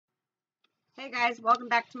Hey guys, welcome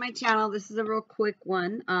back to my channel. This is a real quick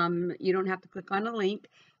one. You don't have to click on a link.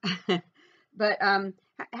 But have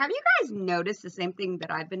you guys noticed the same thing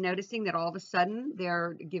that I've been noticing, that all of a sudden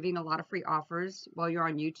they're giving a lot of free offers? While you're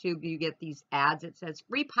on YouTube, you get these ads that says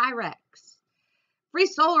free Pyrex, free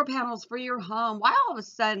solar panels for your home. Why all of a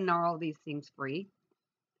sudden are all these things free?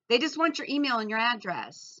 They just want your email and your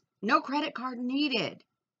address. No credit card needed.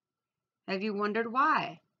 Have you wondered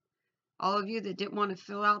why? All of you that didn't want to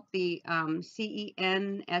fill out the CENSUS,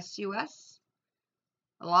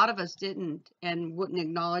 a lot of us didn't and wouldn't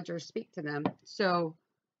acknowledge or speak to them. So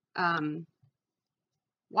why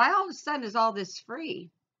all of a sudden is all this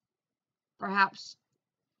free? Perhaps,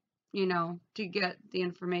 to get the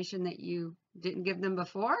information that you didn't give them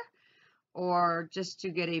before, or just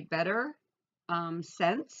to get a better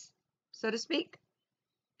sense, so to speak.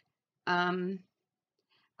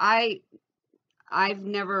 I've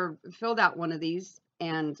never filled out one of these,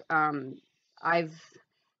 and I've,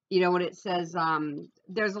 when it says,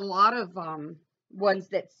 there's a lot of ones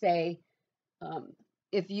that say,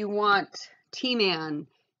 if you want T-Man,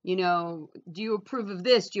 do you approve of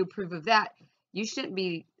this? Do you approve of that? You shouldn't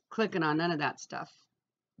be clicking on none of that stuff.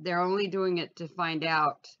 They're only doing it to find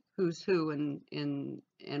out who's who and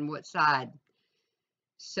what side.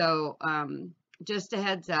 So just a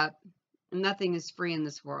heads up, nothing is free in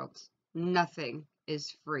this world. Nothing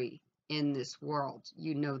is free in this world.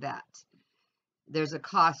 You know that. There's a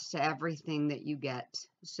cost to everything that you get.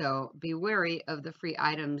 So be wary of the free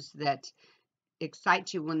items that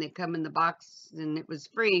excite you when they come in the box and it was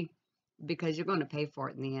free, because you're going to pay for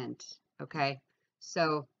it in the end. Okay?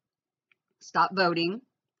 So stop voting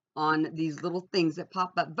on these little things that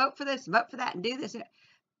pop up. Vote for this, vote for that, and do this.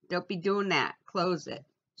 Don't be doing that. Close it.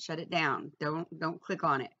 Shut it down. Don't click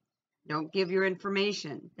on it. Don't give your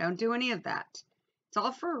information. Don't do any of that. It's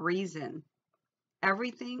all for a reason.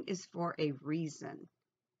 Everything is for a reason.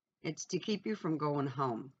 It's to keep you from going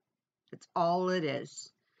home. That's all it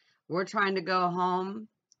is. We're trying to go home.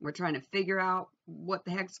 We're trying to figure out what the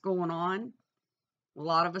heck's going on. A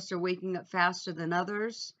lot of us are waking up faster than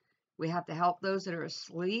others. We have to help those that are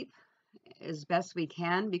asleep as best we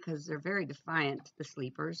can, because they're very defiant, the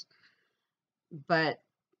sleepers. But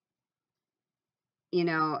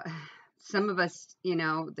some of us,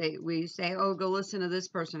 we say, oh, go listen to this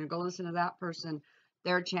person or go listen to that person,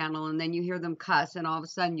 their channel, and then you hear them cuss, and all of a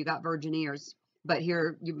sudden you got virgin ears. But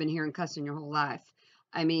here you've been hearing cussing your whole life.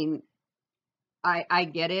 I mean, I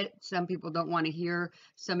get it. Some people don't want to hear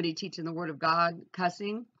somebody teaching the word of God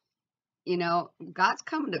cussing. God's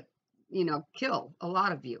coming to, kill a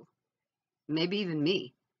lot of you, maybe even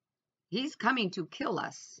me. He's coming to kill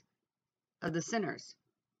us, of the sinners.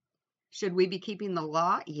 Should we be keeping the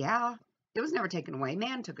law? Yeah. It was never taken away.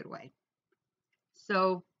 Man took it away.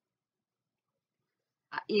 So,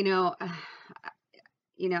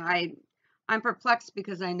 I'm perplexed,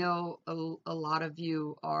 because I know a lot of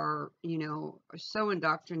you are, are so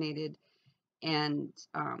indoctrinated and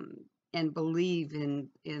believe in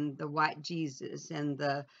the white Jesus, and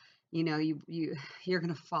the, you're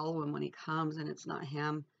going to follow him when he comes, and it's not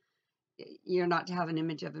him. You're not to have an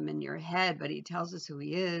image of him in your head, but he tells us who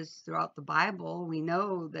he is throughout the Bible. We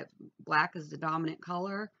know that black is the dominant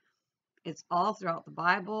color. It's all throughout the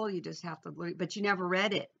Bible. You just have to learn, but you never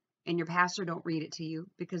read it, and your pastor don't read it to you,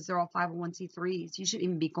 because they're all 501c3s. You shouldn't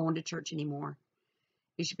even be going to church anymore.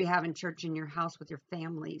 You should be having church in your house with your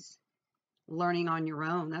families, learning on your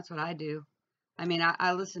own. That's what I do. I mean,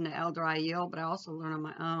 I listen to Elder Aiel, but I also learn on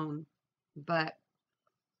my own. But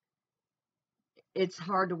it's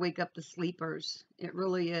hard to wake up the sleepers. It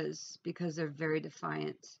really is, because they're very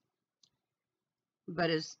defiant. But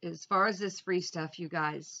as far as this free stuff, you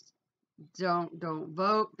guys, don't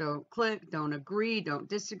vote, don't click, don't agree, don't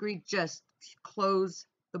disagree. Just close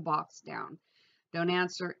the box down. Don't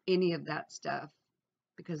answer any of that stuff,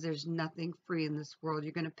 because there's nothing free in this world.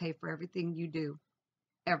 You're going to pay for everything you do.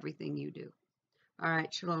 Everything you do. All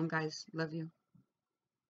right. Shalom, guys. Love you.